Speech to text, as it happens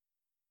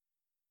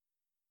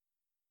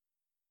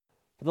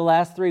For the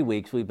last 3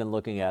 weeks, we've been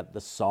looking at the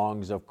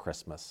songs of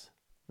Christmas.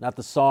 Not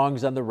the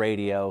songs on the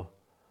radio,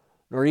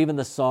 nor even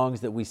the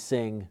songs that we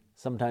sing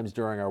sometimes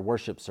during our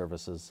worship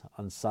services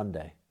on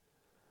Sunday,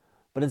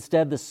 but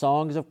instead the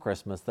songs of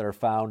Christmas that are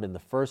found in the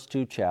first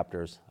 2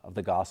 chapters of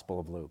the Gospel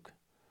of Luke.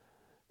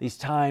 These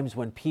times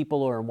when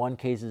people, or in one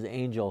case an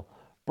angel,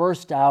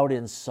 burst out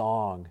in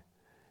song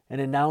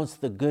and announce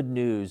the good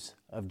news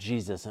of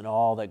Jesus and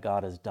all that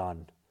God has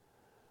done.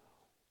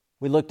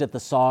 We looked at the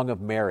Song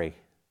of Mary,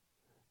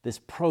 this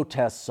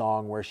protest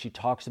song where she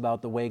talks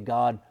about the way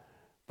God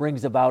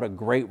brings about a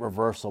great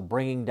reversal,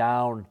 bringing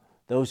down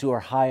those who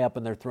are high up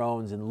in their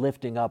thrones and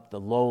lifting up the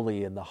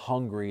lowly and the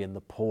hungry and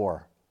the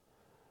poor.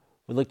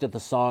 We looked at the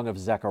Song of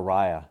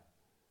Zechariah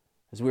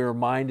as we were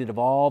reminded of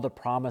all the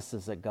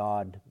promises that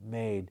God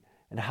made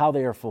and how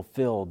they are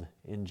fulfilled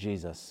in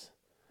Jesus.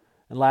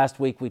 And last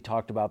week we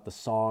talked about the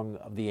Song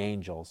of the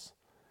Angels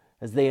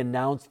as they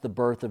announced the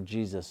birth of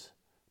Jesus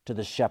to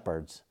the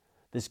shepherds,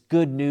 this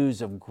good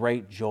news of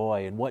great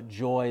joy and what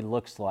joy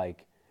looks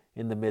like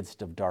in the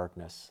midst of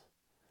darkness.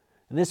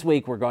 And this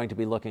week we're going to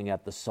be looking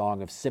at the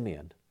Song of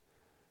Simeon.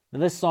 Now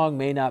this song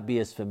may not be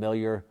as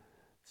familiar,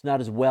 it's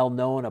not as well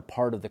known a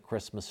part of the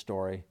Christmas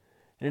story,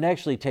 and it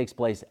actually takes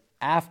place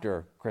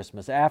after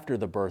Christmas, after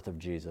the birth of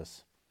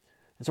Jesus.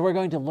 And so we're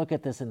going to look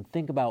at this and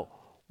think about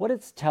what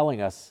it's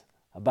telling us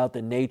about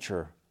the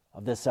nature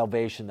of the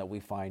salvation that we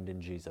find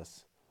in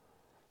Jesus.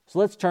 So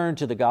let's turn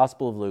to the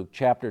Gospel of Luke,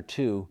 chapter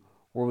 2,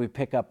 where we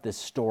pick up this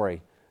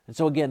story. And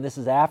so again, this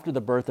is after the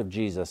birth of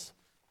Jesus.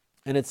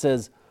 And it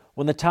says,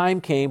 "When the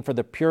time came for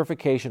the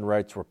purification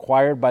rites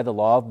required by the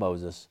law of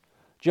Moses,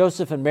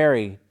 Joseph and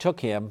Mary took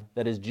him,"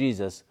 that is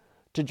Jesus,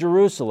 "to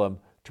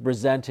Jerusalem to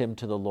present him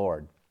to the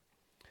Lord."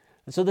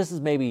 And so this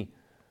is maybe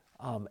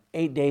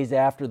 8 days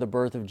after the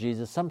birth of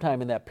Jesus.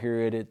 Sometime in that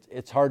period,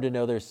 it's hard to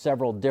know. There's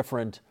several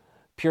different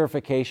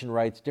purification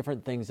rites,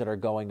 different things that are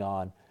going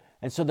on.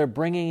 And so they're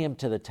bringing him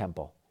to the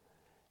temple.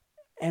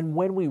 And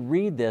when we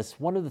read this,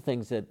 one of the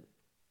things that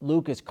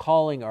Luke is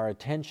calling our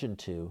attention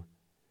to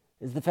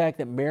is the fact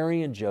that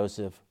Mary and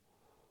Joseph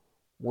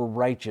were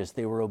righteous.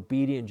 They were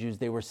obedient Jews.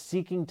 They were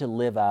seeking to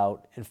live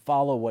out and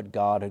follow what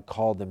God had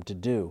called them to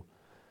do.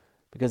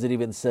 Because it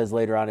even says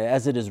later on,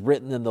 "As it is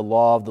written in the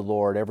law of the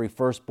Lord, every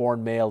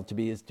firstborn male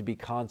is to be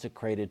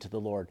consecrated to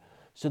the Lord."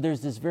 So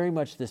there's this very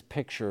much this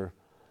picture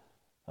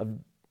of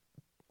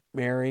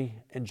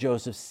Mary and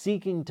Joseph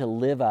seeking to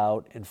live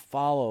out and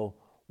follow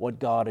what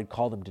God had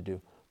called them to do.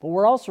 But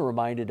we're also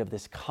reminded of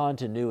this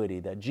continuity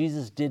that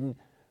Jesus didn't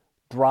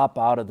drop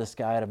out of the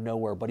sky out of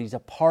nowhere, but he's a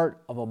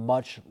part of a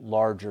much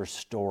larger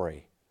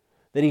story,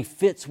 that he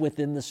fits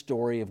within the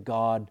story of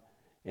God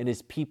and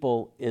his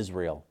people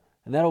Israel.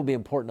 And that'll be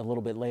important a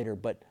little bit later,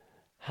 but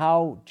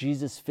how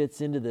Jesus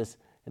fits into this,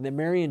 and that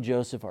Mary and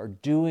Joseph are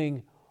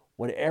doing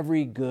what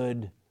every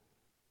good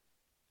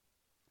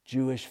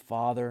Jewish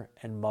father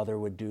and mother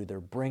would do.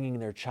 They're bringing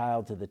their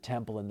child to the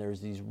temple, and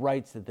there's these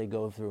rites that they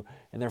go through,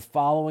 and they're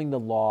following the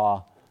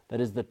law, that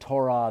is the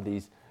Torah,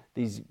 these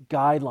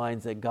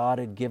guidelines that God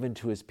had given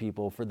to his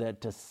people for that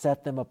to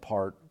set them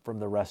apart from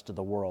the rest of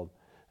the world.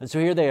 And so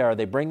here they are.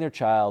 They bring their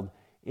child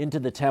into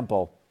the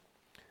temple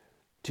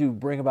to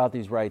bring about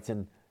these rites.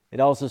 And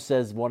it also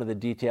says, one of the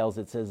details,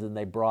 it says, and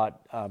they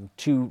brought a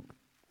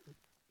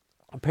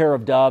pair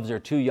of doves or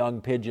 2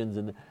 young pigeons.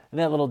 And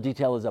that little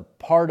detail is a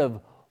part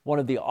of one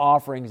of the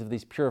offerings of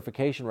these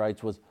purification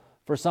rites. Was,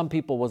 for some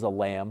people, was a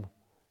lamb,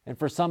 and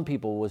for some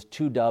people was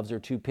 2 doves or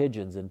 2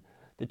 pigeons. And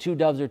the 2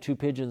 doves or 2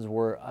 pigeons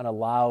were an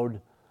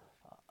allowed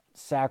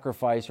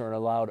sacrifice or an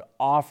allowed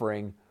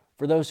offering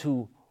for those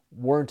who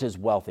weren't as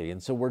wealthy.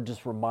 And so we're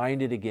just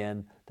reminded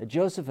again that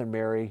Joseph and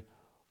Mary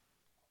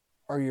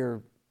are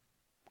your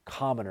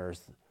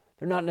commoners.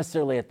 They're not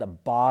necessarily at the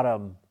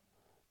bottom,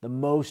 the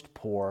most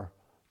poor,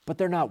 but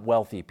they're not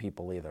wealthy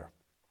people either.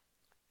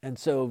 And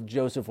so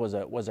Joseph was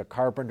a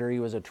carpenter, he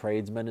was a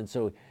tradesman, and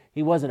so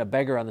he wasn't a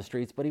beggar on the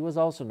streets, but he was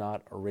also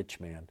not a rich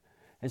man.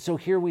 And so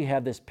here we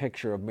have this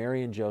picture of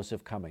Mary and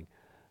Joseph coming.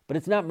 But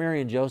it's not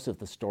Mary and Joseph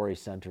the story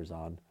centers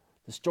on.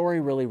 The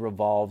story really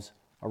revolves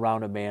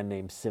around a man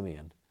named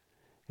Simeon.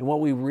 And what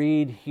we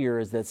read here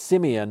is that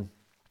Simeon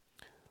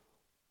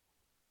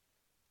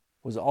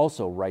was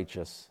also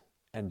righteous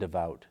and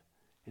devout.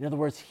 In other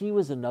words, he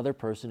was another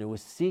person who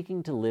was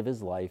seeking to live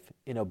his life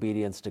in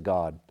obedience to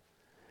God.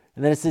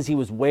 And then it says he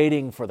was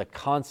waiting for the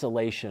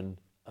consolation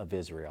of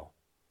Israel.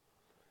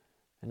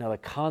 And now the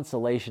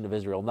consolation of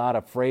Israel, not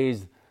a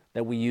phrase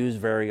that we use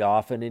very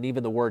often, and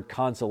even the word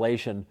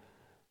consolation,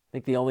 I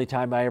think the only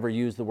time I ever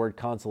use the word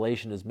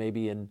consolation is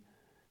maybe in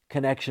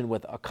connection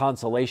with a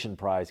consolation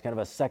prize, kind of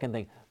a second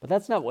thing. But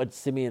that's not what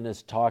Simeon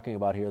is talking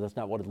about here. That's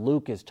not what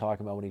Luke is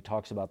talking about when he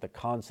talks about the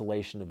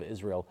consolation of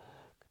Israel.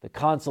 The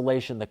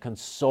consolation, the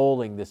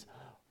consoling, this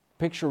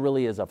picture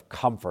really is of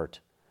comfort.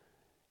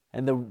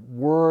 And the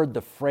word,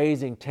 the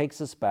phrasing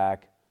takes us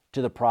back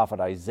to the prophet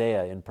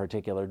Isaiah in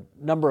particular,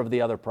 a number of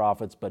the other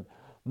prophets, but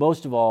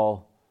most of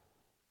all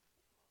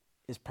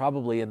is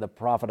probably in the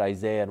prophet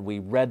Isaiah. And we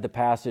read the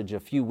passage a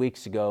few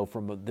weeks ago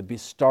from the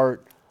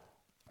start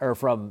or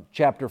from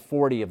chapter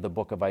 40 of the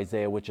book of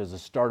Isaiah, which is the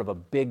start of a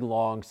big,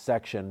 long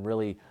section.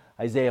 Really,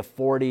 Isaiah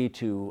 40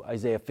 to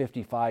Isaiah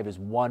 55 is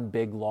one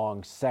big,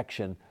 long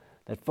section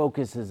that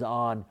focuses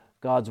on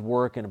God's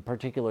work and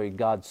particularly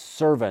God's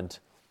servant,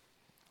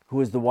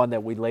 who is the one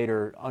that we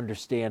later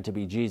understand to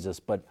be Jesus.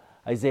 But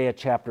Isaiah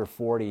chapter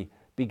 40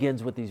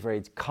 begins with these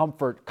phrases,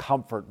 "Comfort,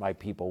 comfort my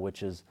people,"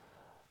 which is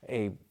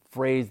a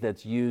phrase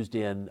that's used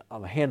in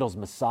Handel's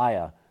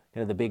Messiah,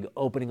 the big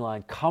opening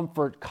line,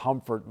 "Comfort,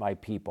 comfort my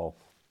people."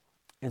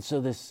 And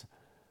so this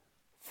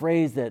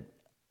phrase that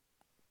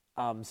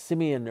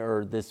Simeon,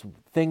 or this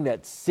thing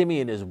that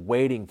Simeon is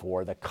waiting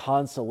for, the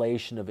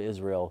consolation of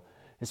Israel,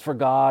 is for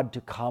God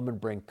to come and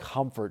bring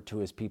comfort to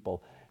his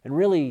people. And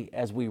really,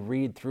 as we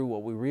read through,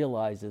 what we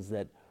realize is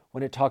that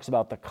when it talks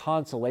about the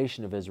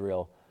consolation of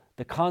Israel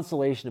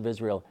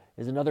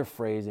is another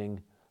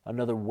phrasing,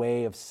 another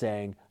way of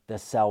saying the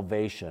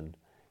salvation.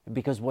 And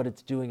because what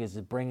it's doing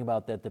is bringing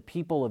about that the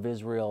people of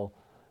Israel,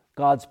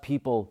 God's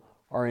people,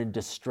 are in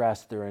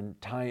distress, they're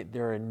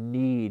in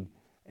need,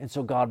 and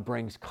so God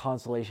brings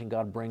consolation,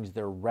 God brings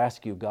their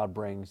rescue, God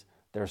brings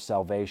their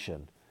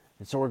salvation.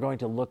 And so we're going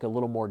to look a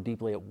little more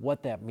deeply at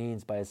what that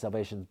means by his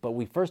salvation. But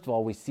first of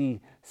all, we see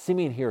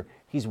Simeon here,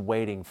 he's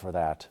waiting for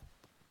that.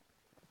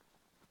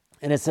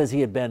 And it says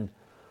he had been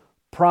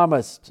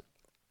promised,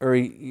 or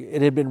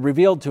it had been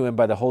revealed to him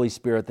by the Holy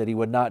Spirit that he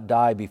would not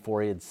die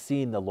before he had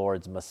seen the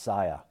Lord's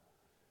Messiah.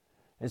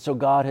 And so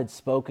God had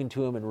spoken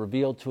to him and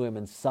revealed to him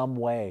in some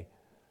way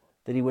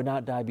that he would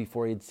not die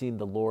before he had seen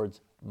the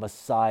Lord's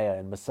Messiah.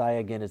 And Messiah,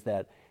 again, is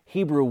that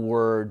Hebrew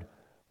word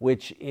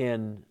which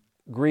in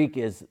Greek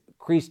is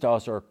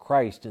Christos, or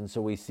Christ. And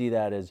so we see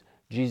that as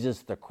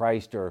Jesus the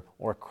Christ, or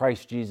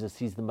Christ Jesus.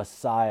 He's the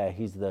Messiah.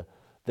 He's the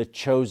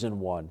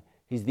chosen one.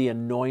 He's the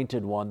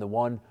anointed one, the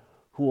one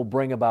who will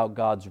bring about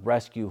God's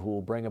rescue, who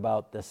will bring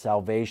about the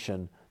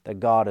salvation that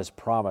God has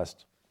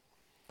promised.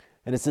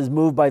 And it says,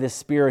 moved by the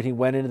Spirit, he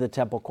went into the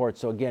temple court.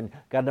 So again,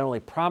 God not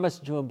only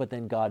promised to him, but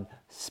then God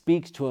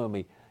speaks to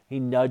him. He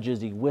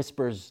nudges, he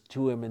whispers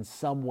to him in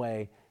some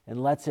way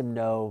and lets him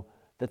know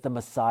that the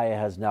Messiah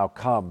has now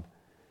come.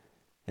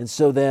 And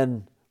so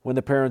then when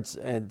the parents,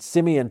 and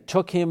Simeon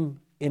took him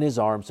in his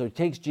arms, so he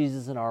takes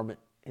Jesus in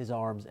his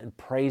arms and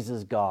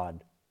praises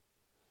God.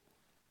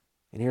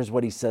 And here's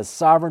what he says,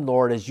 "Sovereign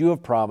Lord, as you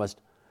have promised,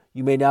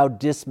 you may now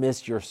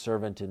dismiss your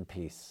servant in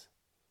peace."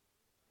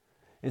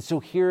 And so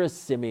here is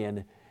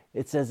Simeon.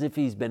 It's as if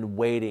he's been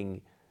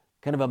waiting.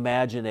 Kind of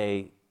imagine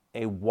a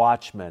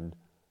watchman,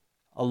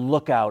 a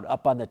lookout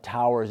up on the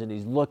towers, and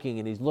he's looking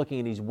and he's looking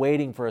and he's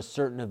waiting for a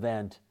certain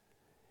event.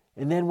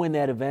 And then when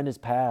that event is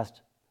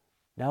passed,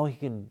 now he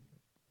can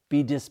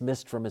be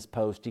dismissed from his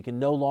post. He can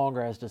no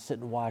longer has to sit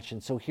and watch.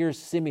 And so here's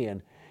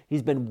Simeon.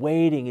 He's been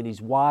waiting and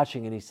he's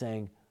watching and he's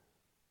saying,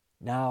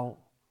 now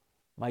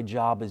my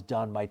job is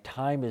done. My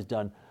time is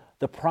done.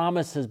 The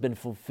promise has been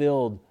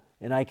fulfilled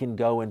and I can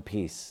go in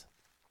peace.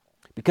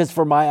 Because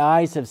for my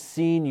eyes have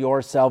seen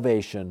your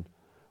salvation,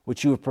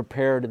 which you have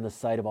prepared in the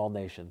sight of all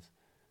nations.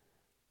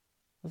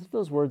 Listen to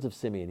those words of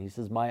Simeon. He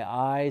says, my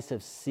eyes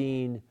have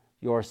seen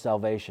your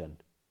salvation.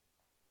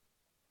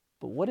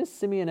 But what has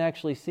Simeon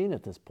actually seen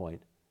at this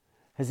point?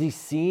 Has he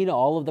seen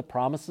all of the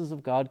promises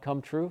of God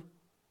come true?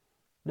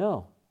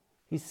 No.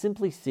 He's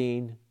simply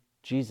seen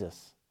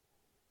Jesus.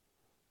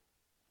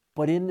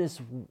 But in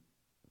this,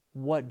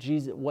 what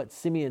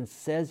Simeon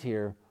says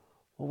here,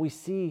 what we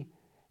see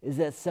is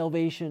that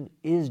salvation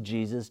is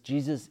Jesus.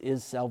 Jesus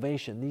is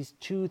salvation. These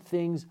two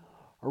things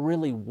are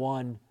really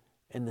one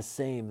and the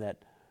same,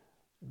 that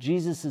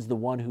Jesus is the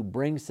one who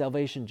brings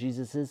salvation.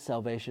 Jesus is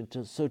salvation.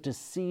 So to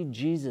see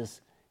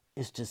Jesus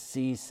is to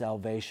see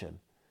salvation.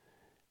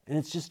 And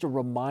it's just a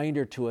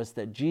reminder to us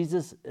that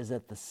Jesus is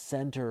at the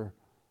center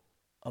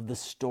of the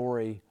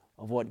story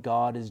of what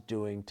God is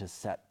doing to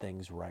set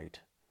things right.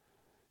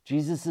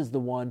 Jesus is the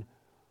one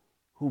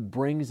who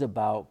brings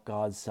about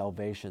God's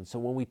salvation. So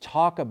when we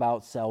talk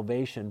about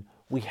salvation,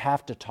 we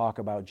have to talk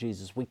about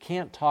Jesus. We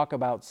can't talk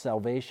about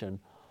salvation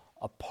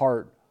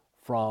apart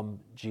from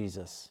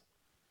Jesus.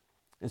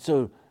 And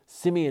so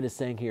Simeon is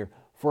saying here,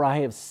 for I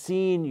have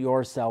seen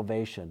your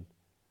salvation.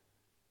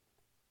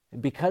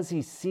 And because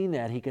he's seen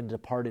that, he can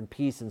depart in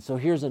peace. And so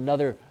here's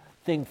another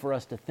thing for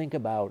us to think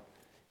about,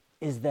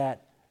 is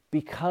that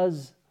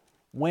because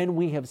when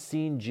we have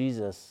seen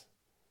Jesus,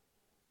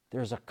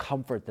 there's a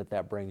comfort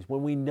that brings.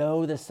 When we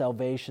know the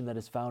salvation that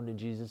is found in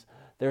Jesus,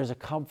 there's a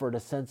comfort, a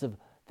sense of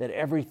that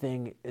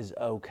everything is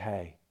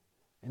okay.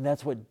 And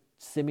that's what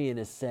Simeon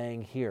is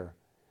saying here,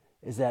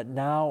 is that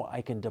now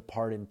I can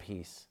depart in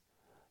peace.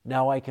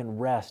 Now I can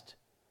rest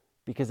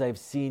because I've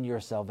seen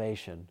your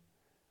salvation.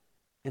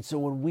 And so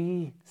when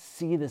we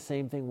see the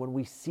same thing, when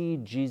we see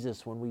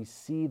Jesus, when we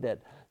see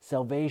that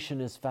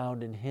salvation is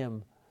found in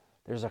him,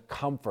 there's a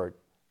comfort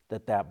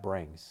that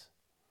brings.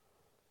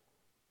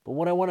 But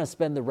what I want to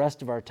spend the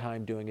rest of our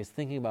time doing is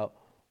thinking about,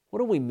 what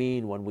do we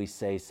mean when we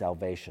say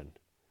salvation?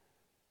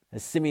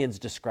 As Simeon's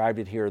described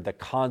it here, the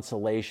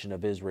consolation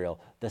of Israel,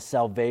 the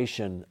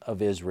salvation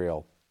of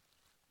Israel,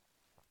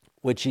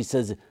 which he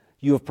says,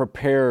 you have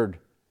prepared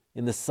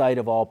in the sight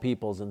of all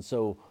peoples. And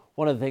so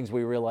one of the things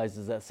we realized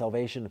is that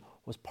salvation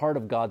was part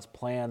of God's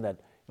plan, that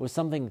it was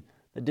something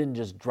that didn't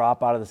just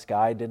drop out of the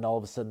sky, didn't all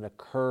of a sudden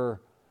occur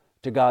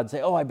to God and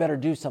say, oh, I better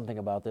do something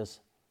about this.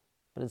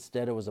 But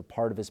instead it was a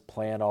part of his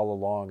plan all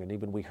along. And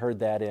even we heard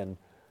that in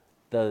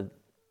the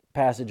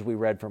passage we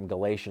read from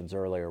Galatians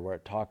earlier, where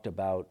it talked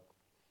about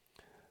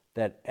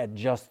that at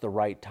just the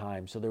right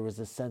time. So there was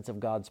a sense of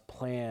God's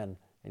plan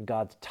and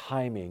God's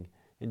timing.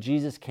 And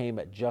Jesus came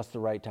at just the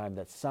right time,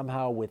 that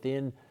somehow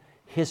within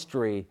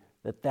history,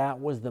 that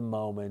was the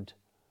moment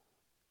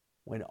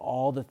when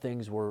all the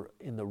things were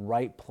in the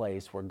right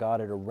place, where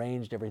God had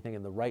arranged everything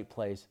in the right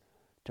place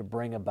to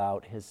bring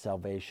about his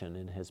salvation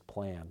and his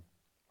plan.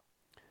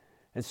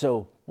 And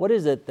so what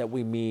is it that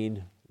we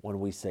mean when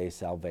we say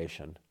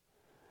salvation?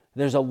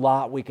 There's a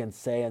lot we can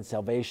say, and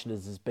salvation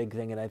is this big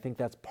thing, and I think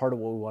that's part of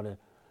what we want to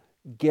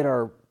get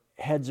our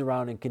heads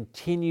around and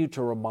continue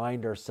to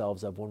remind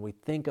ourselves of when we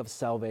think of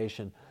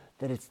salvation,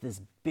 that it's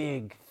this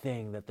big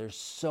thing, that there's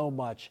so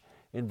much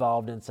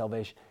involved in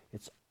salvation.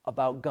 It's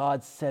about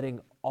God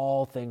setting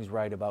all things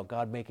right, about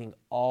God making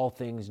all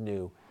things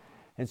new.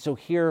 And so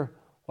here,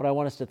 what I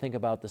want us to think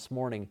about this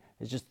morning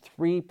is just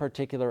three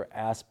particular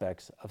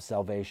aspects of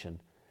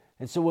salvation.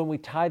 And so when we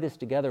tie this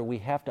together, we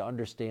have to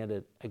understand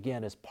it,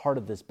 again, as part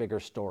of this bigger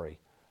story.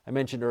 I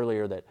mentioned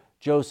earlier that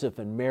Joseph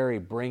and Mary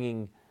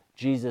bringing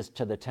Jesus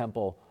to the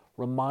temple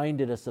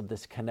reminded us of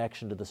this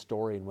connection to the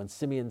story. And when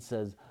Simeon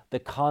says the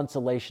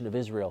consolation of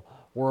Israel,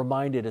 we're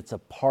reminded it's a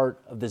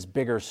part of this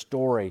bigger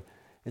story.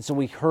 And so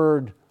we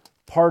heard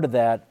part of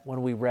that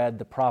when we read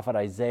the prophet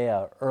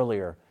Isaiah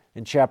earlier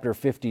in chapter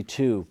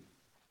 52,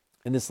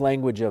 in this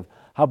language of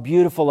how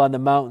beautiful on the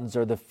mountains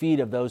are the feet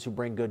of those who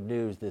bring good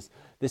news,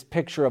 this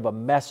picture of a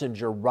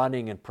messenger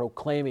running and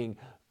proclaiming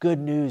good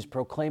news,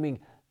 proclaiming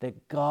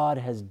that God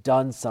has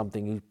done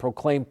something, who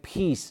proclaim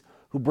peace,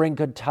 who bring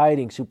good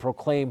tidings, who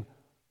proclaim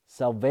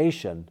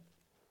salvation.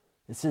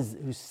 It says,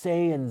 who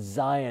say in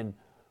Zion,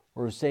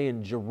 or who say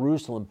in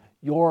Jerusalem,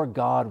 your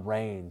God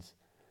reigns.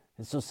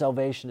 And so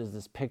salvation is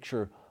this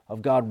picture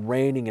of God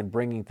reigning and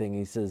bringing things.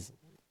 He says,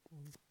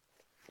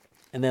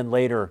 and then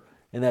later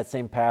in that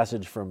same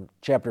passage from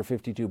chapter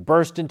 52,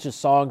 burst into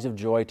songs of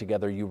joy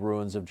together, you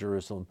ruins of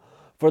Jerusalem.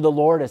 For the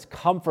Lord has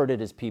comforted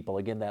his people.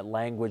 Again, that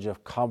language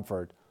of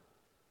comfort.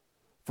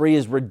 For he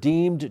has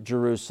redeemed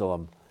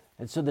Jerusalem.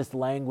 And so this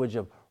language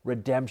of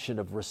redemption,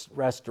 of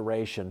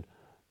restoration.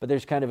 But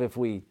there's kind of, if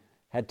we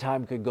had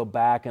time, could go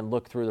back and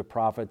look through the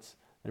prophets,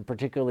 and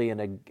particularly in,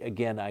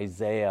 again,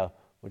 Isaiah,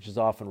 which is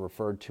often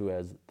referred to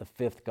as the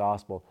fifth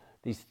gospel.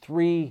 These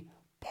three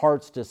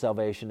parts to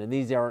salvation, and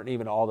these aren't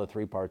even all the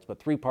three parts, but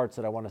three parts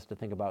that I want us to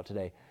think about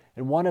today.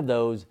 And one of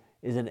those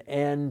is an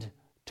end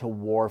to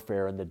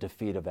warfare and the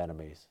defeat of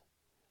enemies.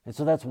 And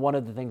so that's one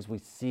of the things we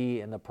see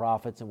in the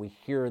prophets and we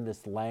hear in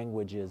this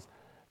language, is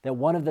that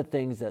one of the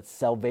things that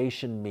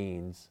salvation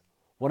means,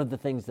 one of the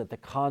things that the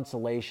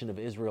consolation of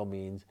Israel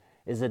means,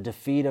 is a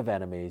defeat of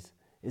enemies,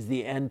 is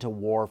the end to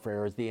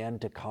warfare, is the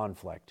end to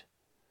conflict.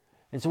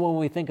 And so when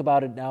we think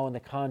about it now in the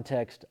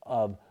context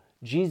of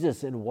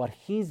Jesus and what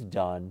he's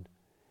done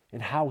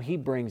and how he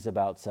brings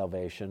about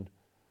salvation,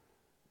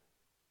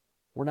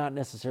 we're not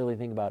necessarily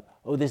thinking about,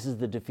 oh, this is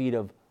the defeat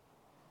of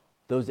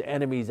those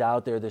enemies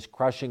out there, this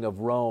crushing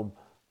of Rome.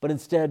 But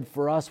instead,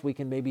 for us, we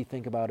can maybe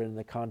think about it in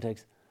the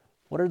context,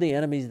 what are the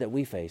enemies that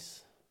we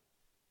face?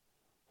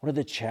 What are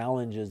the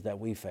challenges that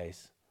we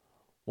face?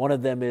 One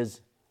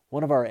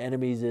of our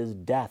enemies is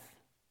death,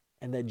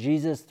 and that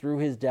Jesus, through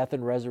his death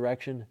and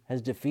resurrection,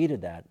 has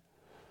defeated that.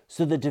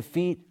 So the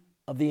defeat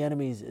of the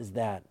enemies is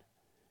that.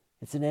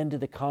 It's an end to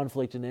the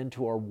conflict, an end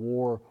to our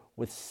war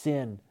with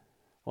sin.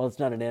 Well, it's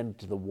not an end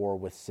to the war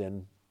with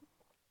sin,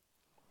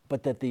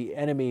 but that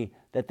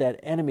that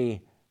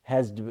enemy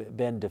has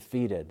been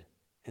defeated.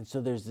 And so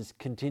there's this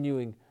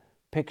continuing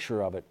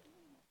picture of it.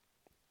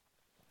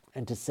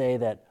 And to say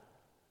that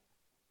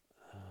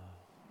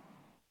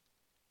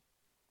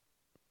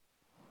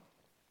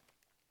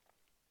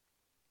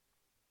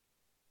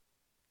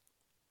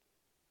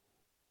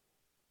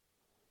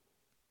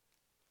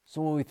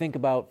so when we think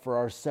about for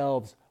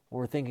ourselves, when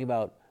we're thinking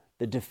about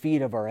the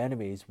defeat of our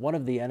enemies, one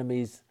of the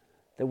enemies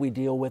that we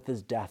deal with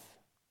is death.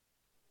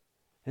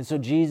 And so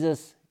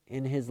Jesus,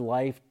 in his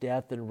life,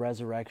 death, and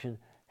resurrection,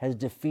 has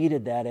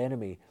defeated that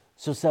enemy.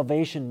 So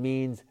salvation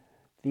means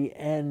the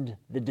end,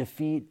 the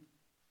defeat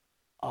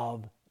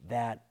of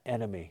that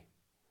enemy.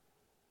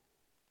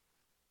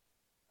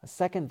 A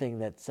second thing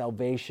that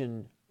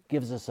salvation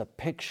gives us a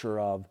picture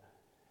of,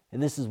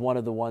 and this is one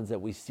of the ones that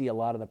we see a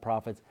lot in the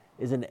prophets,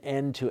 is an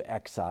end to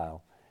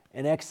exile.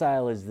 And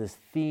exile is this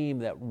theme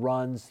that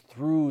runs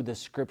through the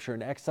scripture.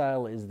 And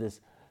exile is this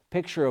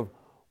picture of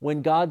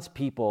when God's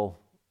people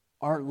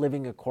aren't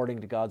living according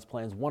to God's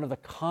plans. One of the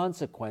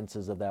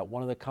consequences of that,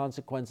 one of the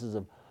consequences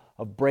of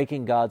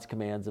breaking God's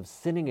commands, of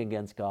sinning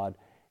against God,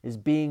 is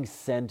being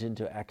sent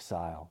into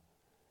exile,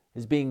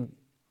 is being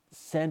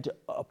sent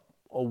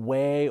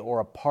away or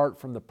apart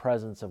from the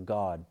presence of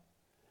God.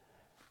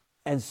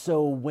 And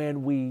so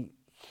when we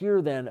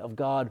here then of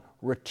God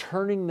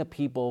returning the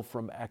people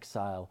from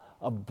exile,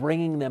 of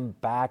bringing them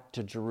back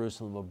to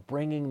Jerusalem, of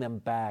bringing them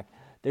back.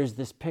 There's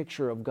this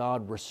picture of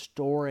God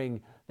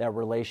restoring that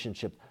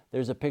relationship.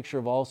 There's a picture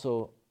of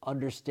also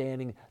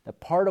understanding that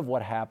part of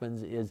what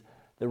happens is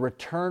the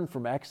return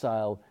from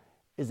exile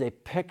is a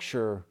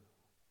picture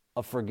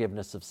of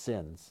forgiveness of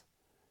sins.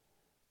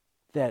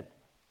 That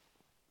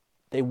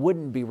they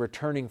wouldn't be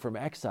returning from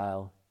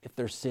exile if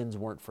their sins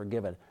weren't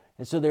forgiven.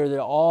 And so there are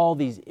all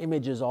these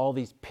images, all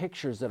these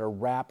pictures that are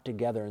wrapped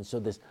together. And so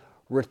this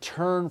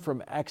return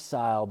from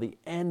exile, the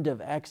end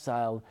of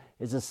exile,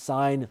 is a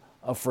sign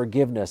of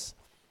forgiveness.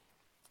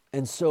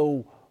 And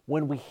so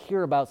when we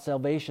hear about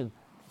salvation,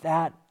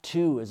 that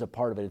too is a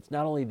part of it. It's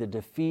not only the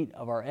defeat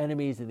of our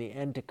enemies and the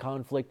end to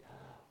conflict,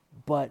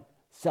 but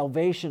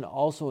salvation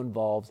also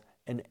involves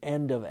an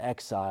end of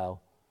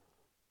exile,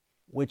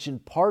 which in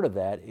part of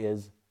that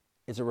is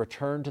a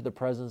return to the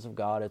presence of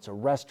God. It's a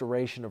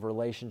restoration of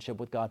relationship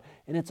with God,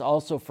 and it's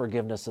also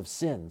forgiveness of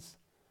sins.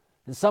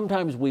 And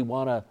sometimes we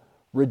want to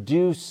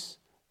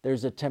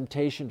there's a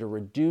temptation to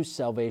reduce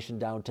salvation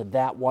down to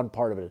that one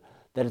part of it,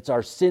 that it's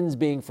our sins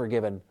being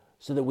forgiven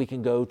so that we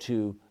can go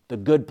to the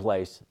good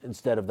place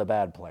instead of the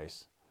bad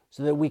place,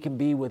 so that we can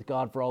be with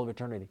God for all of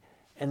eternity.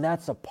 And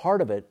that's a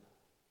part of it,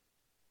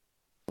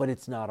 but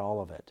it's not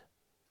all of it.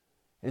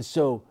 And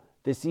so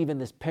this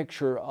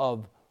picture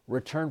of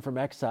return from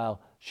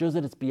exile shows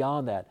that it's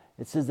beyond that.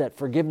 It says that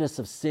forgiveness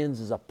of sins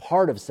is a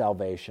part of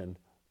salvation,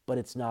 but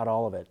it's not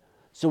all of it.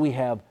 So we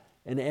have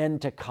an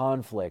end to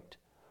conflict.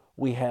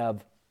 We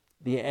have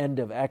the end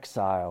of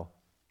exile.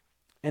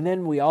 And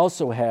then we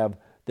also have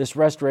this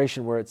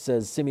restoration where it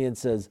says, Simeon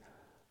says,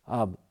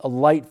 a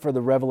light for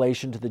the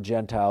revelation to the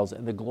Gentiles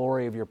and the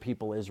glory of your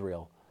people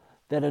Israel.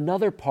 That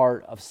another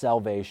part of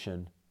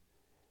salvation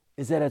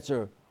is that it's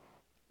a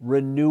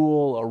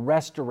renewal, a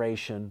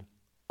restoration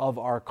of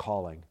our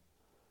calling.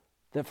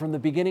 That from the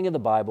beginning of the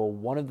Bible,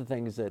 one of the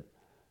things that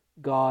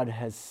God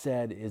has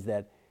said is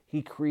that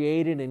He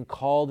created and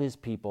called His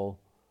people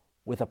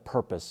with a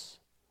purpose,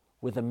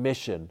 with a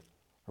mission,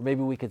 or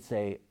maybe we could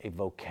say a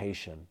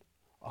vocation,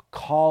 a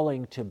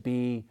calling to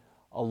be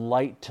a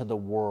light to the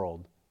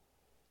world,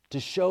 to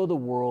show the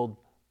world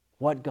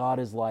what God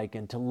is like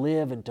and to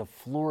live and to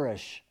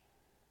flourish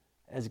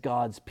as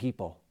God's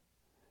people.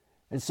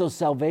 And so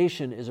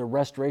salvation is a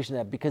restoration of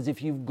that, because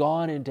if you've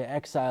gone into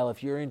exile,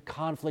 if you're in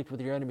conflict with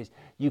your enemies,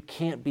 you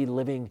can't be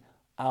living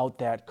out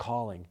that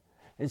calling.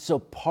 And so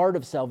part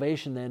of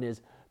salvation then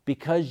is,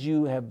 because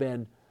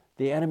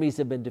the enemies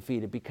have been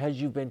defeated,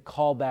 because you've been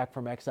called back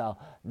from exile,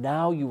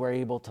 now you are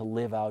able to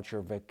live out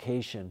your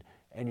vocation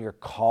and your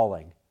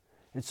calling.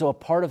 And so a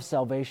part of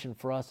salvation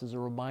for us is a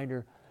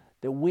reminder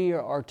that we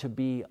are to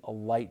be a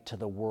light to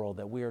the world,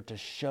 that we are to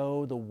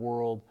show the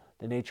world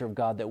the nature of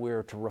God, that we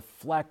are to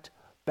reflect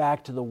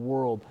back to the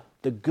world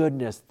the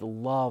goodness, the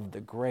love,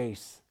 the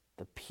grace,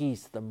 the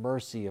peace, the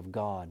mercy of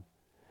God.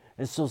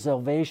 And so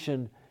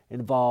salvation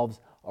involves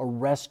a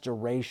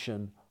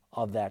restoration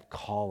of that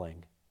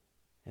calling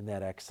in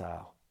that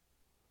exile.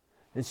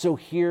 And so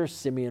here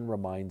Simeon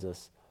reminds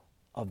us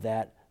of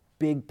that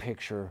big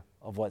picture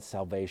of what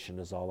salvation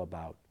is all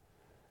about.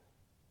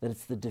 That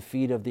it's the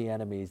defeat of the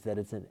enemies, that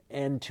it's an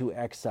end to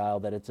exile,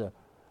 that it's a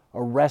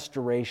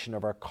restoration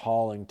of our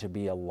calling to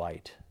be a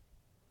light.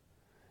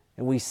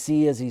 And we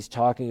see as he's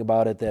talking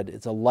about it that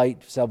it's a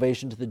light,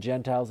 salvation to the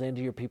Gentiles and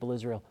to your people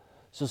Israel.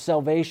 So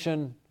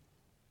salvation,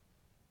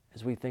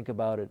 as we think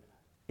about it,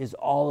 is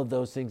all of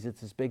those things.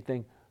 It's this big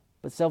thing.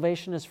 But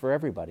salvation is for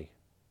everybody.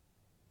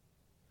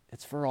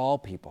 It's for all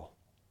people.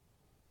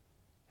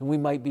 And we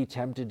might be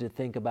tempted to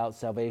think about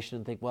salvation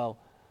and think,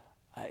 well,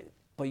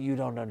 but you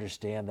don't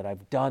understand that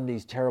I've done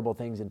these terrible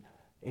things and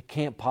it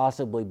can't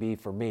possibly be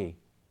for me.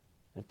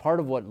 And part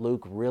of what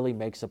Luke really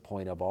makes a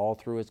point of all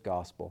through his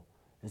gospel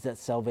is that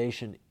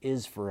salvation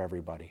is for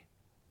everybody.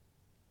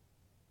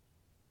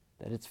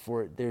 That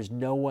there's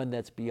no one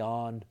that's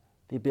beyond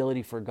the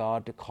ability for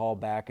God to call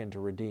back and to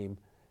redeem.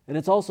 And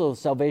it's also,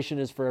 salvation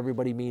is for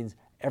everybody means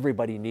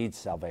everybody needs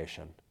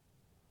salvation.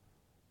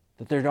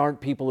 That there aren't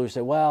people who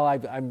say, well,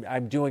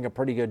 I'm doing a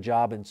pretty good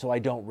job and so I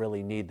don't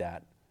really need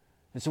that.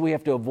 And so we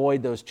have to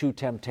avoid those two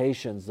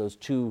temptations, those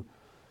two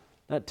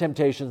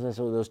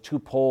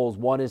poles.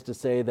 One is to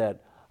say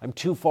that I'm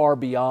too far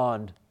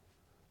beyond,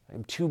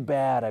 I'm too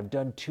bad, I've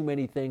done too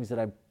many things that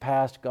I'm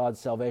past God's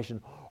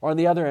salvation. Or on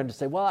the other end to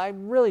say, well,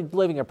 I'm really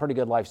living a pretty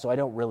good life, so I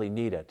don't really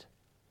need it.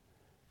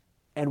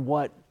 And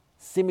what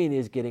Simeon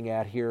is getting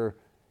at here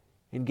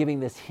in giving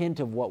this hint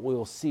of what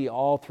we'll see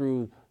all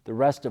through the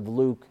rest of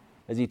Luke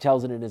as he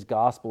tells it in his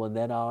gospel and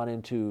then on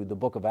into the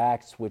book of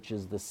Acts, which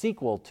is the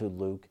sequel to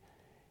Luke,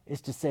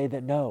 is to say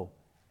that no,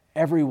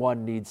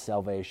 everyone needs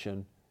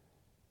salvation.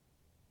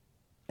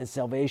 And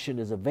salvation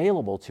is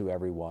available to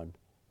everyone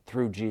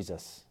through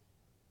Jesus.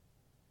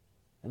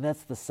 And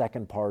that's the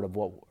third part of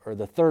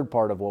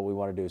what we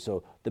want to do.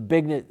 So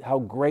how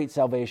great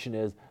salvation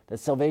is, that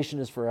salvation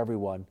is for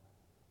everyone.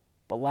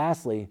 But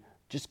lastly,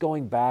 just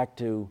going back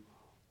to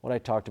what I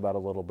talked about a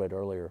little bit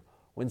earlier,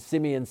 when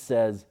Simeon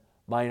says,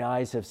 mine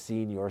eyes have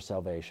seen your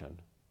salvation.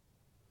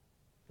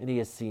 and he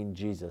has seen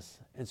Jesus.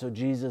 And so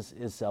Jesus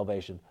is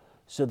salvation.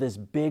 So this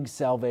big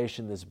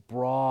salvation, this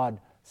broad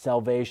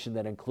salvation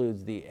that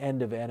includes the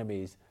end of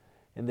enemies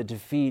and the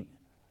defeat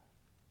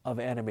of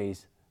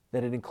enemies,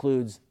 that it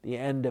includes the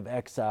end of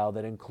exile,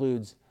 that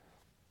includes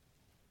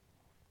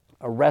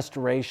a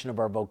restoration of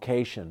our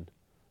vocation,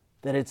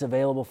 that it's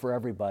available for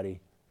everybody.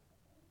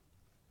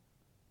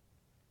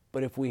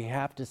 But if we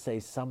have to say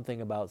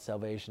something about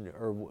salvation,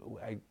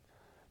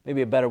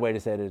 maybe a better way to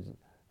say it is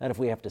not if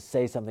we have to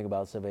say something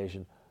about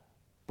salvation,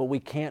 but we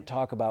can't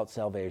talk about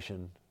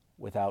salvation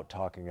without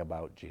talking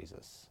about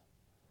Jesus.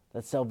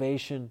 That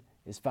salvation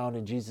is found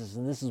in Jesus,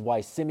 and this is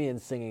why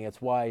Simeon's singing,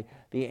 it's why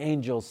the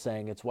angels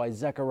sang, it's why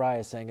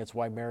Zechariah sang, it's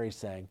why Mary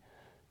sang.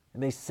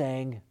 And they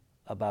sang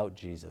about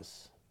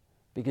Jesus,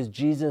 because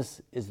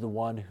Jesus is the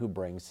one who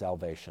brings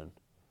salvation.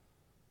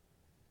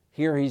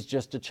 Here he's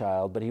just a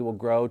child, but he will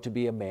grow to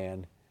be a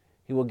man.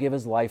 He will give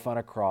his life on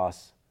a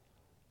cross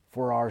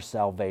for our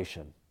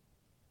salvation,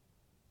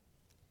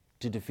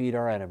 to defeat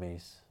our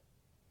enemies,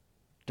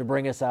 to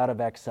bring us out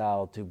of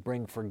exile, to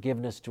bring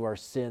forgiveness to our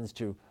sins,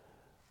 to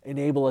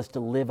enable us to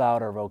live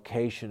out our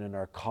vocation and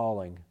our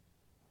calling.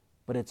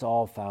 But it's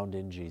all found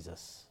in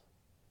Jesus,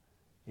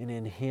 and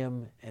in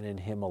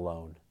him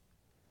alone.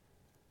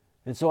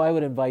 And so I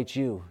would invite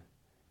you,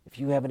 if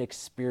you haven't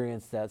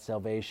experienced that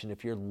salvation,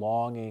 if you're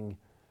longing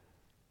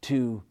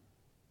to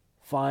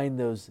find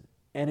those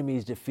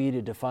enemies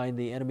defeated, to find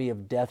the enemy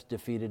of death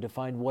defeated, to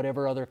find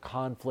whatever other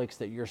conflicts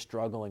that you're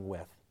struggling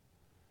with,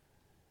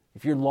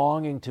 if you're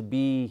longing to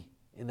be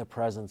in the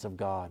presence of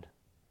God,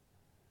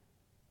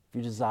 if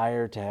you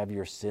desire to have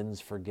your sins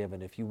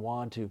forgiven, if you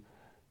want to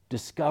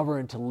discover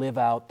and to live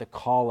out the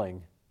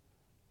calling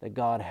that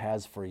God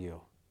has for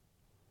you,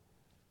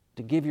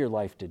 to give your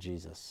life to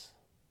Jesus,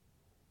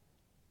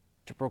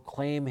 to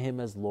proclaim him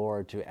as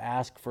Lord, to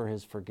ask for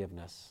his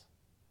forgiveness.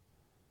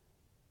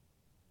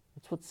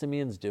 That's what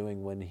Simeon's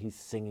doing when he's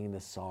singing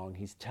this song.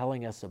 He's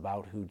telling us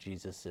about who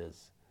Jesus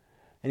is,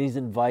 and he's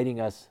inviting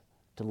us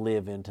to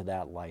live into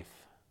that life.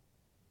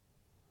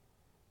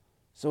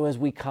 So as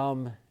we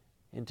come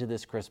into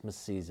this Christmas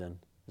season,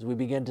 as we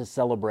begin to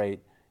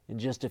celebrate in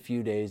just a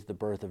few days the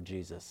birth of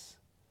Jesus,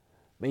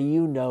 may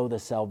you know the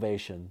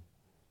salvation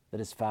that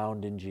is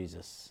found in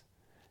Jesus,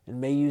 and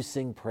may you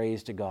sing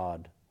praise to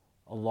God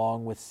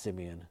along with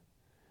Simeon,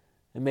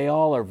 and may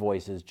all our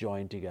voices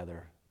join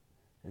together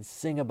and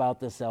sing about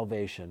the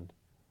salvation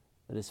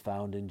that is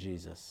found in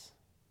Jesus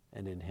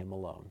and in him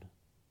alone.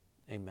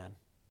 Amen.